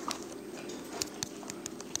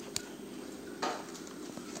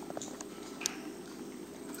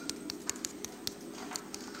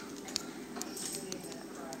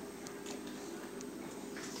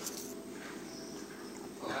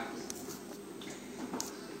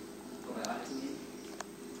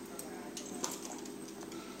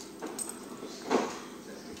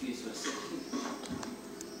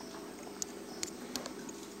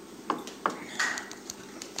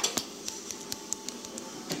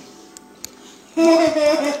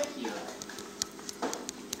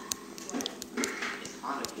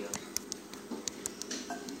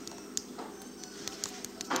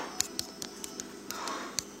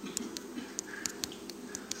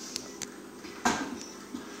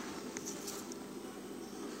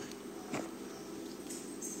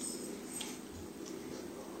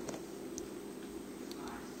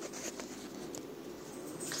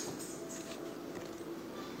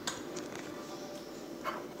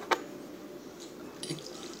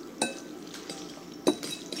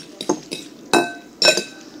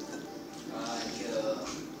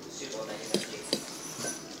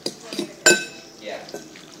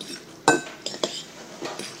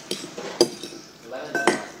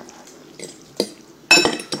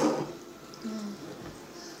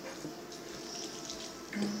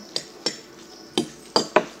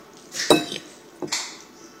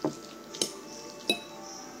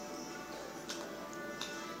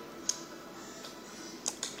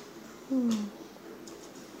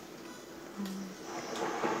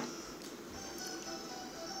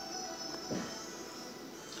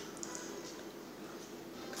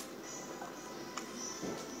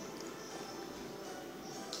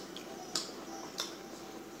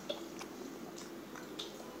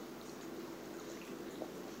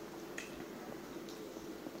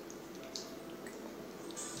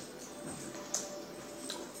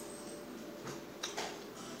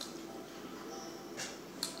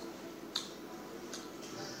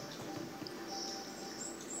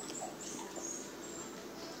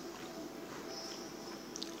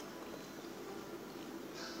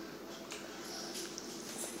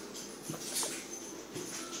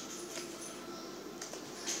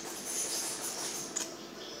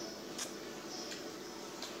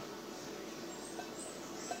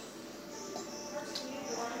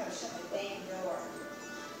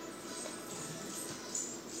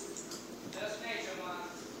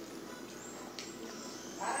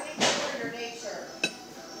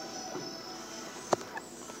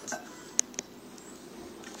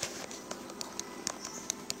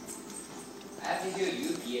 have to do a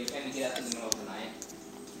Yuki every time you get up in the middle of the night.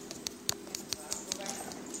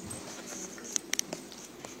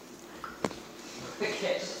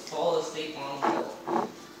 Okay, just fall asleep on the floor.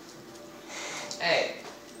 Hey.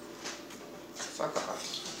 Fuck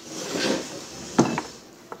off.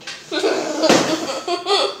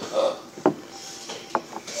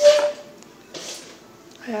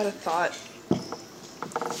 I had a thought.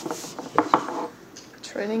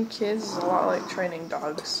 Training kids is a lot like training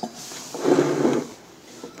dogs.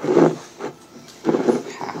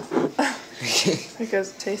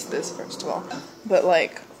 Because taste this first of all. But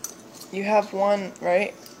like, you have one,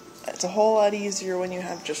 right? It's a whole lot easier when you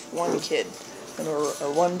have just one kid or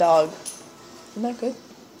one dog. Isn't that good?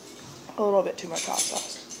 A little bit too much hot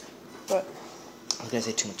sauce. But I was gonna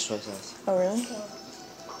say too much soy sauce. oh really?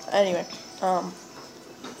 Anyway,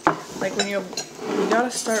 like when you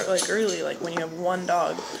gotta start like early, like when you have one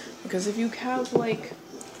dog, because if you have like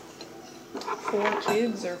 4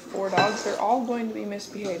 kids or 4 dogs, they're all going to be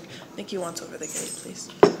misbehaved. Nikki wants over the gate, please.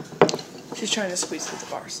 She's trying to squeeze through the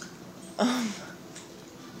bars.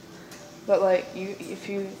 But like if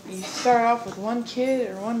you start off with one kid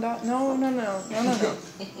or one dog, no.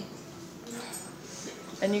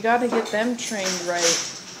 And you gotta get them trained right,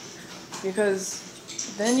 because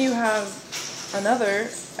then you have another,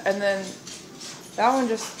 and then that one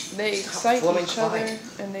they excite each other,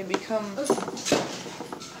 and they become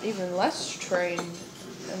even less trained,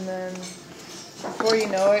 and then before you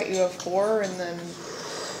know it, you have 4, and then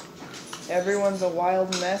everyone's a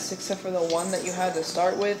wild mess except for the one that you had to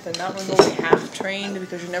start with, and that one's only half trained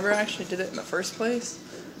because you never actually did it in the first place.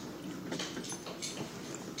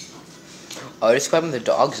 Oh, describe them the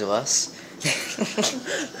dogs of us.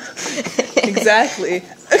 Exactly.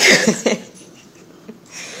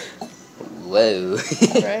 Whoa.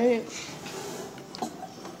 Right?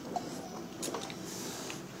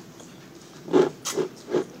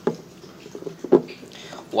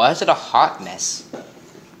 Why is it a hot mess?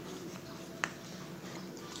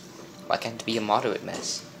 Why can't it be a moderate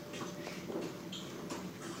mess?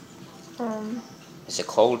 Is a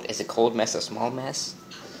cold mess a small mess?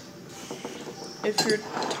 If you're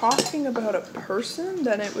talking about a person,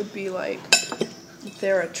 then it would be like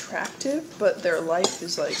they're attractive, but their life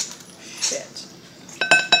is like shit,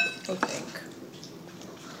 I think.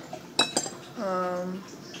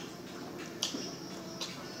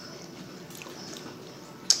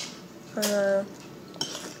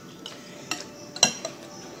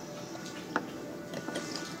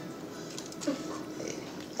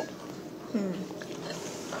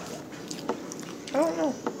 I don't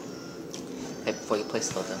know. Hey, before you place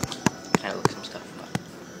those in, kind of look some stuff up.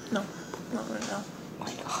 No, not right now.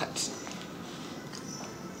 Why not?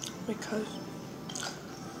 Because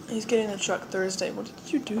he's getting the truck Thursday. What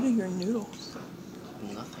did you do to your noodles?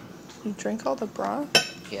 Nothing. You drank all the broth?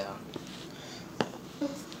 Yeah.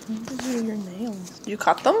 What did you do to your nails? You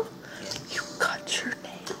cut them? Yeah. You cut your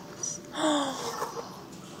nails.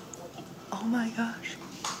 Oh my gosh.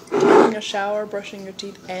 Taking a shower, brushing your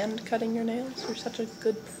teeth, and cutting your nails? You're such a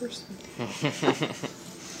good person.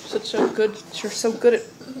 You're so good at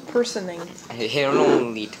personing. It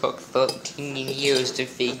only took 13 years to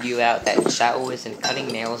figure out that showers and cutting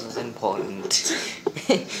nails is important.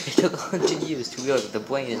 It took 100 years to realize that the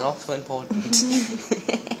brain is also important.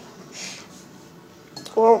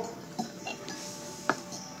 Well,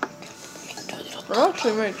 it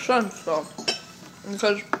actually makes sense though,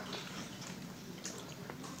 because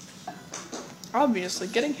obviously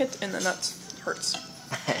getting hit in the nuts hurts.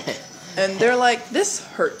 And they're like, this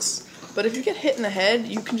hurts. But if you get hit in the head,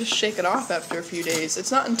 you can just shake it off after a few days.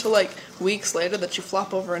 It's not until like weeks later that you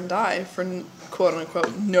flop over and die for quote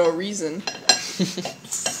unquote no reason.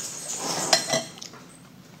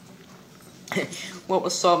 What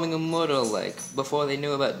was solving a murder like before they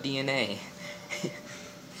knew about DNA?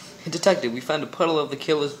 Detective, we found a puddle of the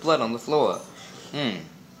killer's blood on the floor.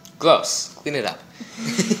 Gross. Clean it up.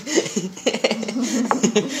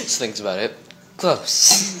 Just thinks about it.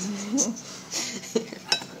 Gross.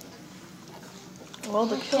 Well,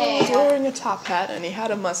 the killer was wearing a top hat and he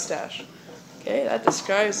had a mustache. Okay, that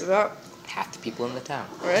describes about Half the people in the town.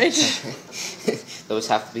 right? Those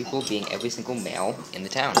half the people being every single male in the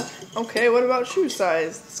town. Okay, what about shoe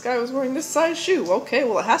size? This guy was wearing this size shoe. Okay,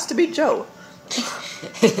 well it has to be Joe.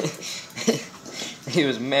 He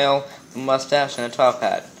was male, a mustache, and a top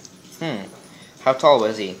hat. How tall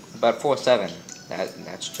was he? About 4'7".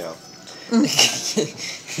 That's Joe.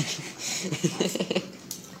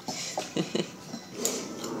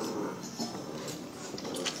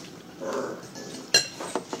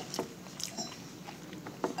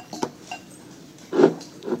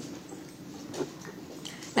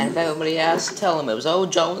 And if everybody asked, tell him it was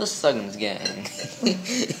old Joe and the Suggins gang.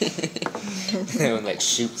 They would like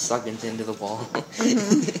shoot Suggins into the wall.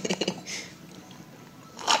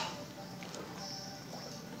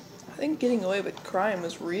 I think getting away with crime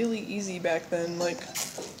was really easy back then. Like,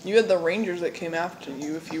 you had the Rangers that came after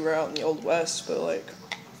you if you were out in the Old West, but like,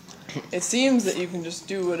 it seems that you can just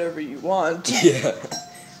do whatever you want. Yeah.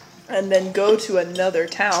 And then go to another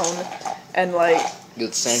town and like Do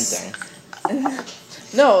the same thing.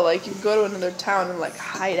 No, like you go to another town and like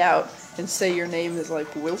hide out and say your name is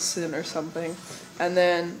like Wilson or something, and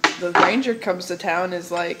then the ranger comes to town is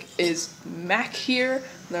like, is Mac here?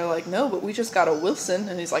 And they're like, no, but we just got a Wilson,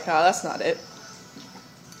 and he's like, oh, that's not it.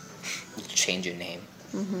 Change your name.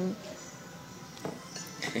 Mm-hmm.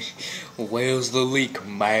 Where's the leak,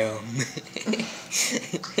 ma'am?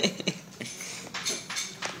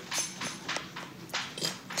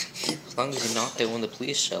 As long as you're not there when the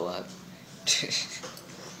police show up.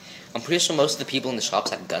 I'm pretty sure most of the people in the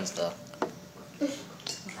shops have guns though.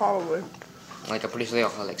 Probably. Like, I'm pretty sure they all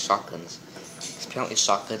have like shotguns. Apparently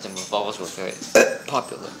shotguns and revolvers were very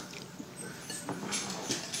popular.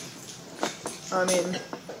 I mean,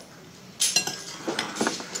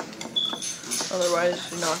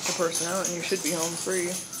 otherwise you knock the person out and you should be home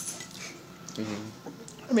free.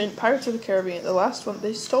 Mm-hmm. I mean, Pirates of the Caribbean, the last one,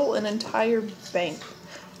 they stole an entire bank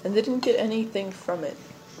and they didn't get anything from it.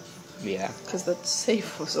 Yeah. Because the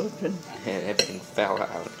safe was open. And everything fell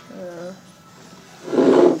out.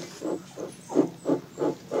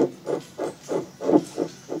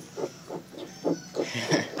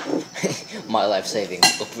 My life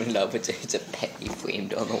savings opened up. It's a penny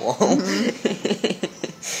framed on the wall. Mm-hmm.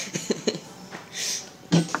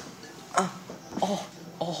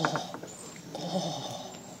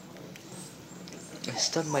 I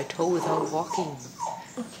stubbed my toe without walking.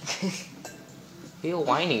 What are you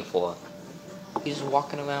whining for? He's just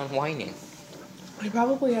walking around whining. He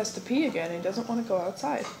probably has to pee again. He doesn't want to go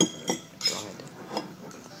outside. God.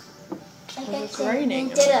 Because it's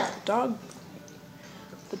raining. And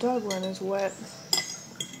the dog run is wet.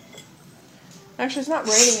 Actually, it's not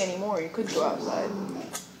raining anymore. You could go outside.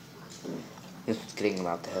 Just getting him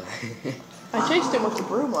out there. I chased him with the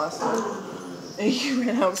broom last time. And he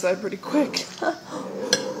ran outside pretty quick.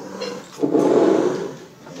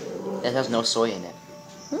 That has no soy in it.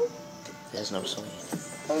 There's no soy in it.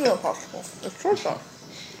 That's not possible. It's soy sauce.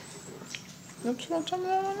 You don't smell some of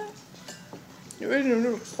that on it? You're eating a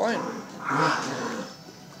little plain.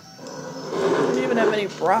 You didn't even have any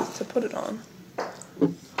broth to put it on.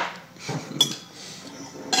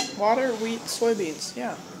 Water, wheat, soybeans.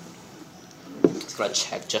 Yeah. Let's go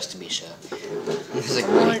check just to be sure. This is like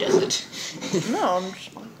really does it. No, I'm just...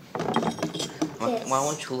 Why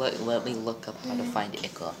won't you let me look up how to find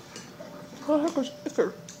Ica? What the heck is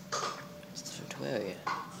Icker? It's the Terraria.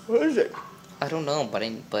 What is it? I don't know,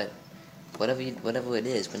 but whatever it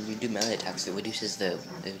is, when you do melee attacks, it reduces the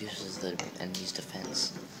enemy's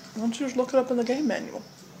defense. Why don't you just look it up in the game manual?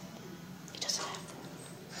 It doesn't have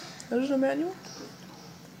There's a manual?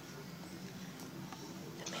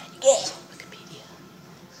 the manual. Is on Wikipedia.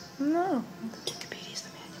 No. Wikipedia is the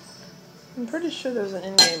manual. I'm pretty sure there's an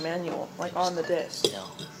in-game manual, like on the disc. No,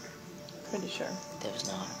 Pretty sure. there's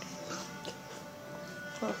not.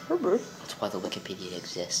 Oh, Herbert. That's why the Wikipedia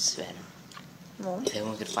exists, Venom. No. If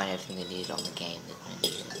everyone could find everything they needed on the game, they wouldn't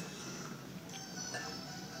need it.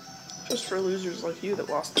 Just for losers like you that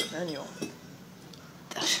lost the manual.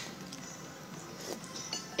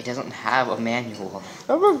 It doesn't have a manual.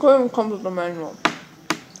 Every game comes with a manual.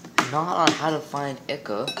 Not on how to find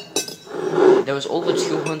Ica. There was over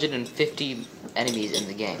 250 enemies in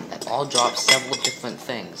the game that all dropped several different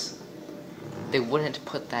things. They wouldn't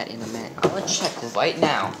put that in the manual. I'm gonna check right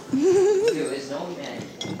now. There is no manual.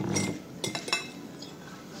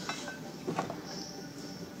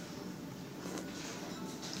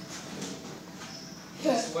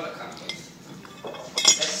 This is what it comes with.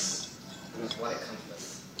 This is what it comes with.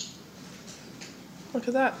 Look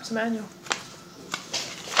at that. It's a manual.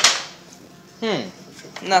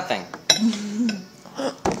 Nothing.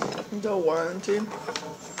 The warranty.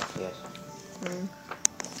 Yes.